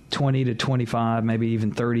 20 to 25, maybe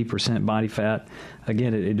even 30% body fat.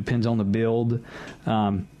 Again, it depends on the build.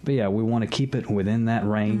 But yeah, we want to keep it within that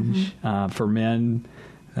range. Mm-hmm. For men,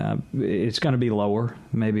 it's going to be lower,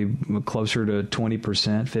 maybe closer to 20%,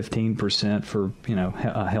 15% for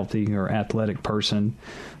a healthy or athletic person.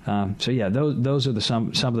 So yeah, those are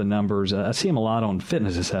some of the numbers. I see them a lot on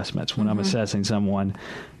fitness assessments when I'm assessing someone.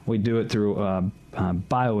 We do it through a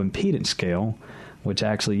bioimpedance scale, which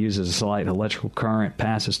actually uses a slight electrical current,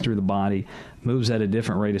 passes through the body, moves at a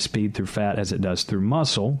different rate of speed through fat as it does through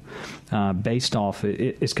muscle. Based off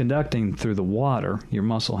it's conducting through the water. Your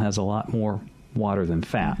muscle has a lot more water than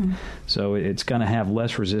fat, so it's going to have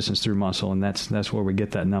less resistance through muscle, and that's where we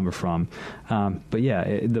get that number from. But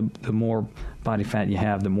yeah, the more body fat you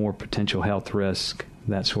have, the more potential health risk,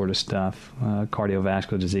 that sort of stuff,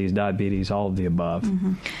 cardiovascular disease, diabetes, all of the above.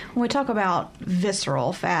 When we talk about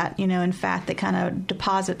visceral fat, and fat that kind of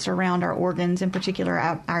deposits around our organs, in particular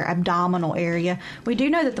our abdominal area, we do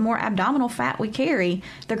know that the more abdominal fat we carry,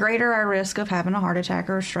 the greater our risk of having a heart attack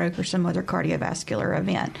or a stroke or some other cardiovascular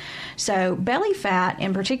event. So belly fat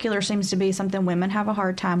in particular seems to be something women have a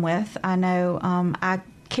hard time with. I know I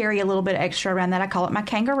carry a little bit extra around that. I call it my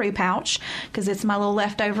kangaroo pouch because it's my little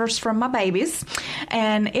leftovers from my babies,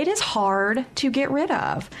 and it is hard to get rid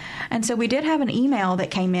of. And so we did have an email that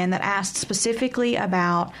came in that asked specifically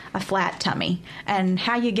about a flat tummy and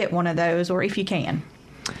how you get one of those, or if you can.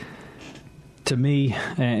 To me,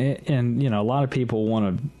 and a lot of people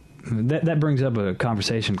want to, that brings up a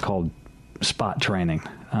conversation called spot training.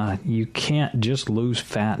 You can't just lose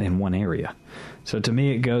fat in one area. So to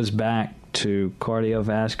me, it goes back to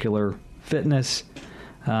cardiovascular, fitness,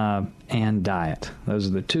 and diet. Those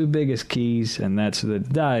are the two biggest keys, and that's the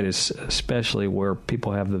diet is especially where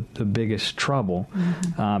people have the biggest trouble.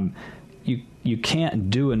 You can't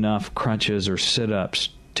do enough crunches or sit-ups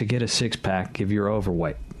to get a six-pack if you're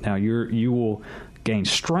overweight. Now, you will gain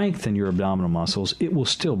strength in your abdominal muscles. It will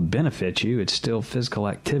still benefit you. It's still physical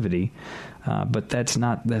activity. But that's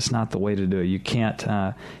not the way to do it. You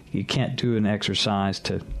can't do an exercise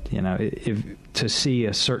to see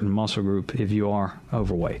a certain muscle group if you are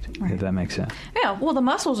overweight. Right. If that makes sense. Yeah. Well, the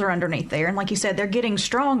muscles are underneath there, and like you said, they're getting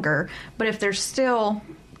stronger. But if they're still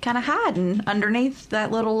kind of hiding underneath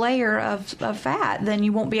that little layer of fat, then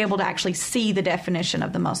you won't be able to actually see the definition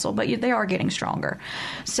of the muscle, but they are getting stronger.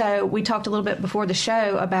 So we talked a little bit before the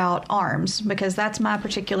show about arms, because that's my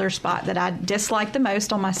particular spot that I dislike the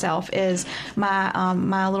most on myself is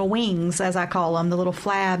my little wings, as I call them, the little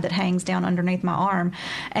flab that hangs down underneath my arm.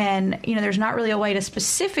 And, there's not really a way to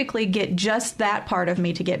specifically get just that part of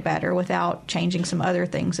me to get better without changing some other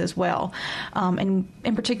things as well. And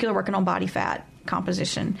in particular, working on body fat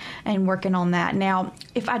composition and working on that. Now,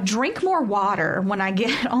 if I drink more water when I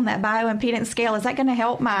get on that bioimpedance scale, is that going to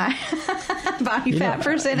help my body fat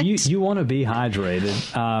percentage? You want to be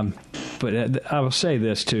hydrated, but I will say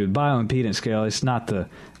this too: bioimpedance scale, it's not the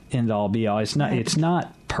end all be all. It's not. Right. It's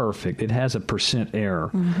not perfect. It has a % error,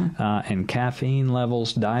 and caffeine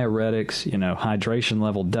levels, diuretics, hydration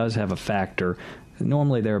level does have a factor.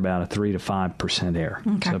 Normally, they're about a 3 to 5% air.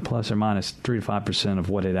 Okay. So plus or minus 3 to 5% of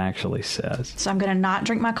what it actually says. So I'm going to not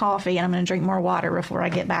drink my coffee, and I'm going to drink more water before I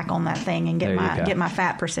get back on that thing and get my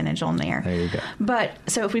fat percentage on there. There you go. But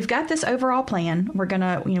so if we've got this overall plan, we're going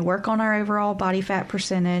to work on our overall body fat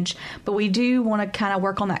percentage, but we do want to kind of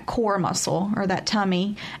work on that core muscle or that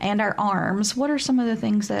tummy and our arms. What are some of the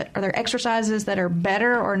things are there exercises that are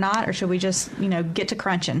better or not, or should we just get to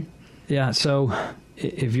crunching? Yeah. So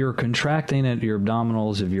if you're contracting at your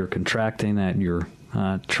abdominals, if you're contracting at your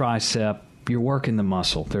tricep, you're working the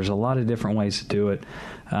muscle. There's a lot of different ways to do it.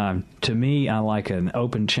 To me, I like an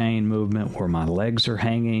open chain movement where my legs are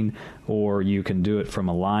hanging, or you can do it from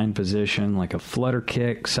a lying position, like a flutter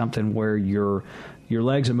kick, something where your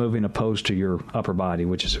legs are moving opposed to your upper body,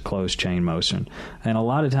 which is a closed chain motion. And a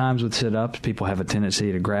lot of times with sit-ups, people have a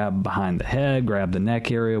tendency to grab behind the head, grab the neck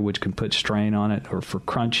area, which can put strain on it, or for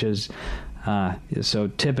crunches. So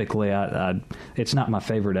typically, it's not my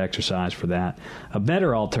favorite exercise for that. A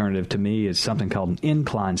better alternative to me is something called an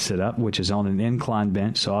incline sit-up, which is on an incline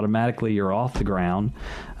bench. So automatically you're off the ground.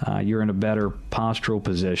 You're in a better postural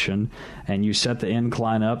position, and you set the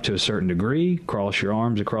incline up to a certain degree, cross your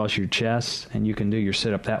arms across your chest, and you can do your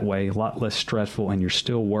sit-up that way, a lot less stressful, and you're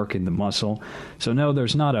still working the muscle. So no,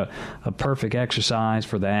 there's not a perfect exercise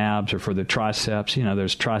for the abs or for the triceps.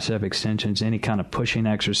 There's tricep extensions. Any kind of pushing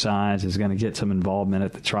exercise is going to get some involvement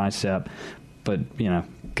at the tricep, but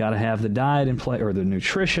got to have the diet in place, or the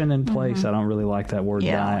nutrition in place. Mm-hmm. I don't really like that word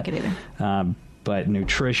diet. I don't like it either. But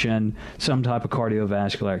nutrition, some type of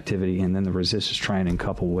cardiovascular activity, and then the resistance training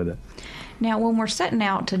coupled with it. Now, when we're setting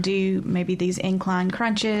out to do maybe these incline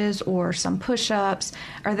crunches or some push-ups,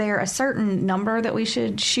 are there a certain number that we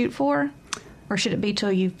should shoot for, or should it be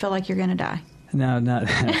till you feel like you're going to die? No,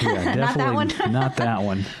 definitely not that one. Not that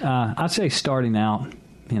one. I'd say starting out,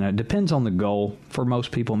 it depends on the goal. For most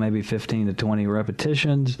people, maybe 15 to 20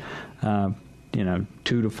 repetitions, 2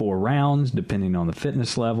 to 4 rounds, depending on the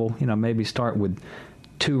fitness level. Maybe start with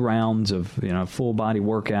 2 rounds of, full body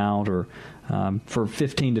workout, or for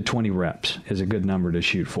 15 to 20 reps is a good number to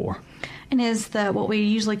shoot for. And is what we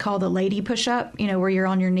usually call the lady push-up, where you're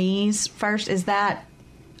on your knees first, is that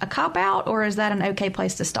a cop-out, or is that an okay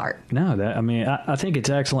place to start? No, I think it's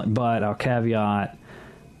excellent, but I'll caveat,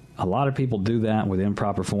 a lot of people do that with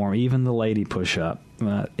improper form, even the lady push-up.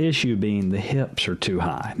 Issue being the hips are too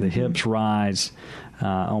high. The hips rise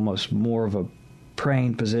almost more of a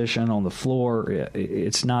praying position on the floor.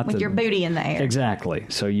 It's not with your booty in the air. Exactly.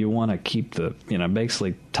 So you want to keep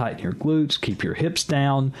basically tighten your glutes, keep your hips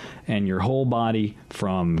down, and your whole body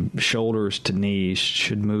from shoulders to knees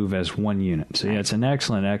should move as one unit. So it's an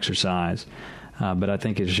excellent exercise. But I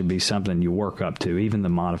think it should be something you work up to, even the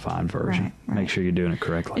modified version. Right. Make sure you're doing it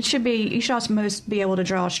correctly. You should also be able to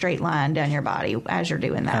draw a straight line down your body as you're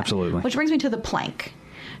doing that. Absolutely. Which brings me to the plank.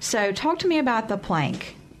 So talk to me about the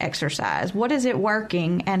plank exercise. What is it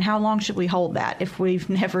working, and how long should we hold that if we've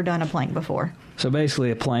never done a plank before? So basically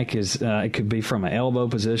a plank is, it could be from an elbow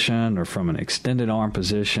position or from an extended arm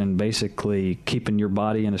position, basically keeping your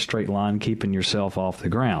body in a straight line, keeping yourself off the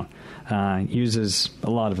ground. Uses a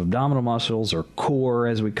lot of abdominal muscles, or core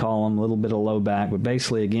as we call them, a little bit of low back, but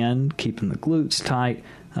basically, again, keeping the glutes tight,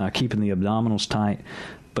 keeping the abdominals tight.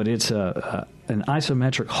 But it's an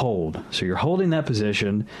isometric hold. So you're holding that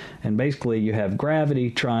position, and basically you have gravity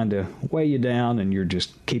trying to weigh you down, and you're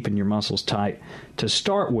just keeping your muscles tight. To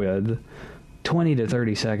start with, 20 to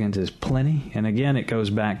 30 seconds is plenty. And again, it goes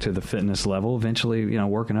back to the fitness level, eventually,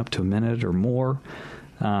 working up to a minute or more.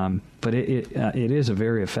 But it is a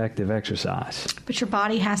very effective exercise. But your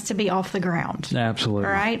body has to be off the ground. Absolutely.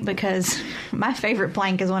 Right? Because my favorite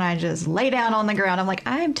plank is when I just lay down on the ground. I'm like,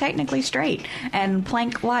 I am technically straight and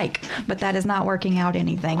plank-like, but that is not working out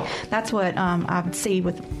anything. That's what I would see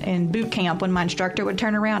in boot camp when my instructor would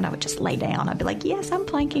turn around. I would just lay down. I'd be like, yes, I'm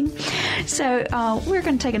planking. So we're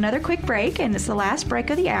going to take another quick break, and it's the last break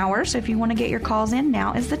of the hour. So if you want to get your calls in,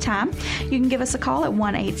 now is the time. You can give us a call at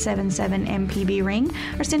 1-877-MPB-RING,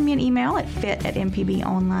 or send me an email at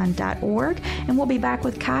fit@mpbonline.org. And we'll be back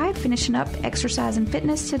with Kai finishing up exercise and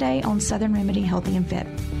fitness today on Southern Remedy Healthy and Fit.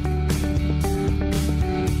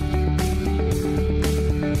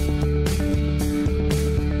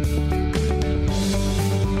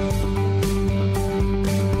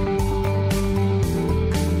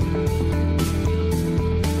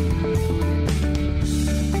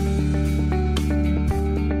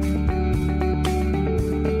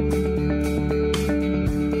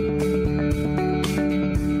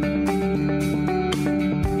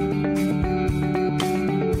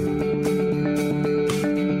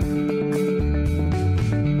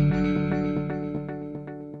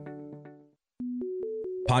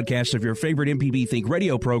 Podcasts of your favorite MPB Think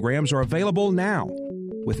Radio programs are available now.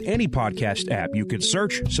 With any podcast app, you can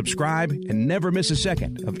search, subscribe, and never miss a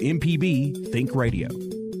second of MPB Think Radio.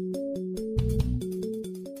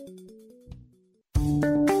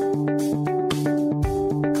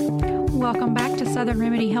 Welcome back to Southern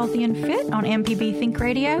Remedy Healthy and Fit on MPB Think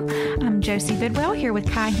Radio. I'm Josie Bidwell here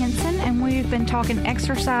with Kai Henson, and we've been talking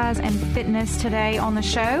exercise and fitness today on the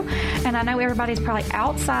show. And I know everybody's probably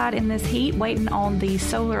outside in this heat waiting on the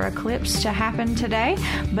solar eclipse to happen today,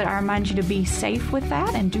 but I remind you to be safe with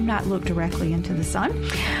that and do not look directly into the sun.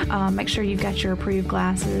 Make sure you've got your approved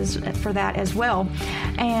glasses for that as well.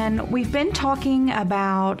 And we've been talking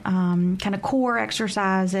about kind of core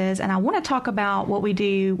exercises, and I want to talk about what we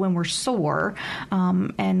do when we're sore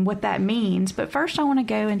and what that means. But first, I want to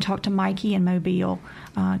go and talk to Mikey in Mobile.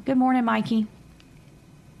 Good morning, Mikey.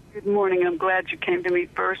 Good morning. I'm glad you came to me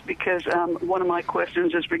first because one of my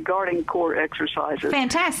questions is regarding core exercises.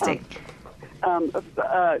 Fantastic.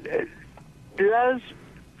 Does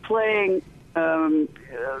playing,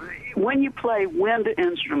 when you play wind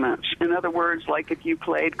instruments, in other words, like if you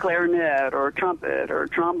played clarinet or trumpet or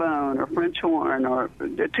trombone or French horn or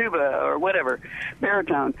tuba or whatever,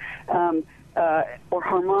 baritone, or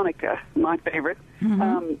harmonica, my favorite,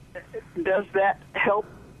 does that help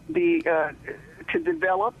to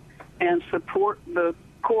develop and support the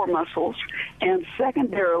core muscles? And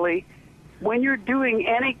secondarily, when you're doing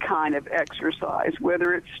any kind of exercise,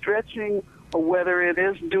 whether it's stretching or whether it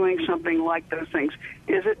is doing something like those things,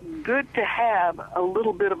 is it good to have a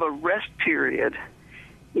little bit of a rest period?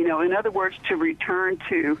 You know, in other words, to return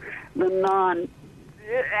to the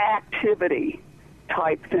non-activity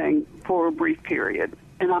type thing for a brief period.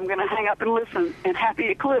 And I'm going to hang up and listen, and happy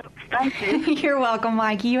eclipse. Thank you. You're welcome,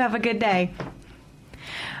 Mikey. You have a good day.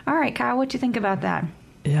 All right, Kyle, what do you think about that?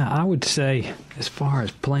 Yeah, I would say as far as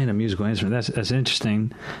playing a musical instrument, that's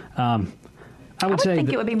interesting. I would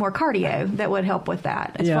think it would be more cardio that would help with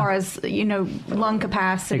that, as far as, lung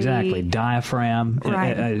capacity. Exactly. Diaphragm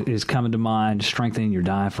is coming to mind, strengthening your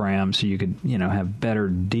diaphragm so you could, have better,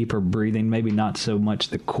 deeper breathing, maybe not so much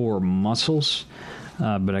the core muscles.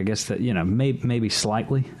 But I guess that, maybe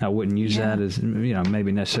slightly. I wouldn't use that as,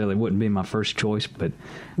 maybe necessarily wouldn't be my first choice, but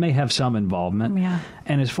may have some involvement. Yeah.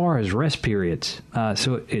 And as far as rest periods,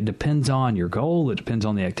 so it depends on your goal. It depends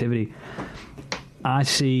on the activity. I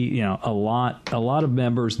see, a lot of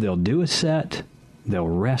members, they'll do a set, they'll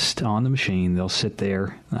rest on the machine, they'll sit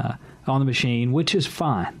there on the machine, which is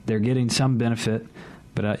fine. They're getting some benefit.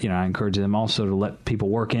 But, I encourage them also to let people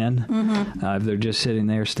work in. If they're just sitting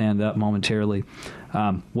there, stand up momentarily.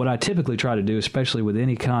 What I typically try to do, especially with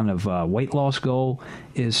any kind of weight loss goal,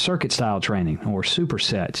 is circuit-style training or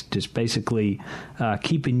supersets, just basically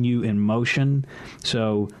keeping you in motion.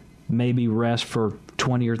 So maybe rest for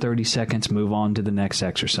 20 or 30 seconds, move on to the next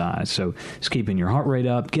exercise. So it's keeping your heart rate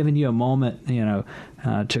up, giving you a moment,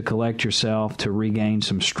 to collect yourself, to regain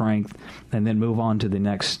some strength, and then move on to the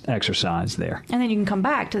next exercise there. And then you can come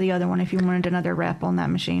back to the other one if you wanted another rep on that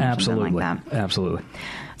machine or something like that. Absolutely.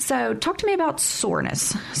 So talk to me about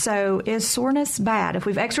soreness. So is soreness bad? If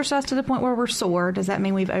we've exercised to the point where we're sore, does that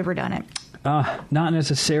mean we've overdone it? Not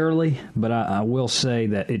necessarily, but I will say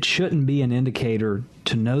that it shouldn't be an indicator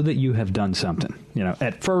to know that you have done something.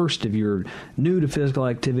 At first, if you're new to physical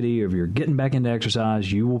activity or if you're getting back into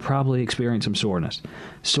exercise, you will probably experience some soreness.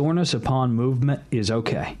 Soreness upon movement is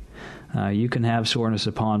okay. You can have soreness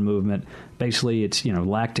upon movement. Basically, it's,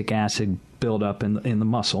 lactic acid buildup in the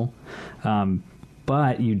muscle.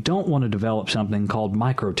 But you don't want to develop something called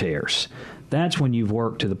micro tears. That's when you've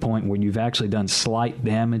worked to the point where you've actually done slight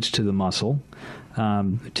damage to the muscle.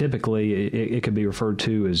 Typically, it could be referred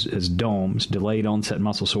to as DOMS, delayed onset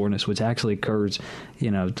muscle soreness, which actually occurs,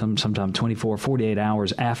 sometime 24, 48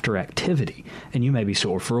 hours after activity, and you may be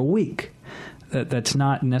sore for a week. That's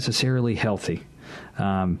not necessarily healthy.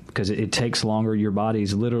 Because it takes longer. Your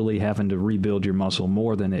body's literally having to rebuild your muscle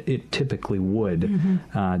more than it typically would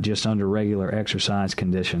just under regular exercise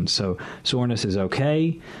conditions. So soreness is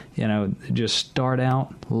okay. Just start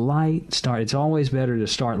out light. It's always better to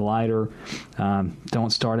start lighter. Don't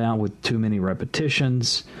start out with too many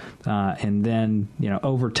repetitions. And then,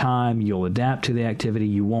 over time, you'll adapt to the activity.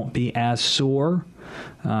 You won't be as sore.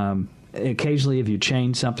 Occasionally, if you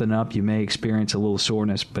change something up, you may experience a little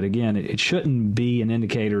soreness. But again, it shouldn't be an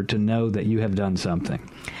indicator to know that you have done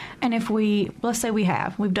something. And if let's say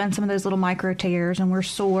we've done some of those little micro tears and we're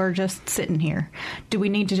sore just sitting here, do we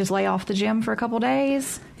need to just lay off the gym for a couple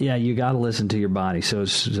days? Yeah, you got to listen to your body. So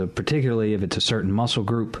particularly if it's a certain muscle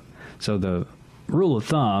group. So the rule of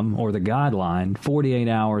thumb or the guideline, 48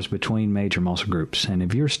 hours between major muscle groups. And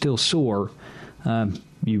if you're still sore,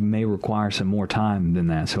 you may require some more time than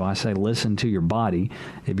that. So I say listen to your body.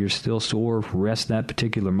 If you're still sore, rest that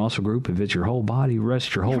particular muscle group. If it's your whole body,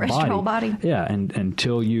 rest your whole body. Rest your whole body. Yeah, and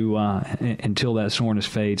until that soreness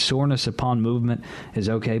fades. Soreness upon movement is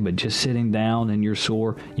okay, but just sitting down and you're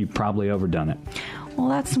sore, you've probably overdone it. Well,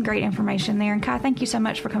 that's some great information there. And Kai, thank you so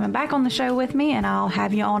much for coming back on the show with me, and I'll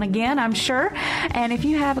have you on again, I'm sure. And if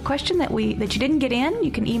you have a question that you didn't get in, you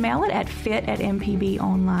can email it at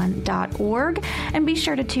fit@mpbonline.org. And be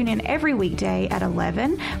sure to tune in every weekday at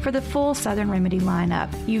 11 for the full Southern Remedy lineup.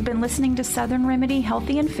 You've been listening to Southern Remedy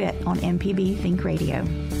Healthy and Fit on MPB Think Radio.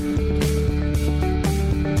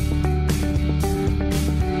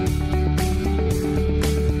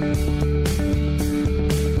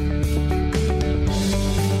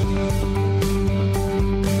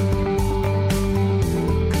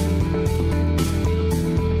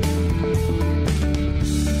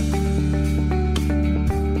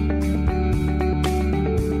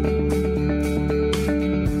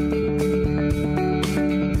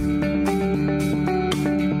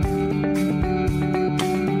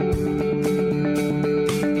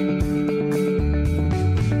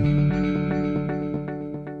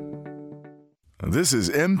 This is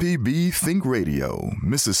MPB Think Radio,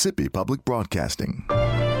 Mississippi Public Broadcasting.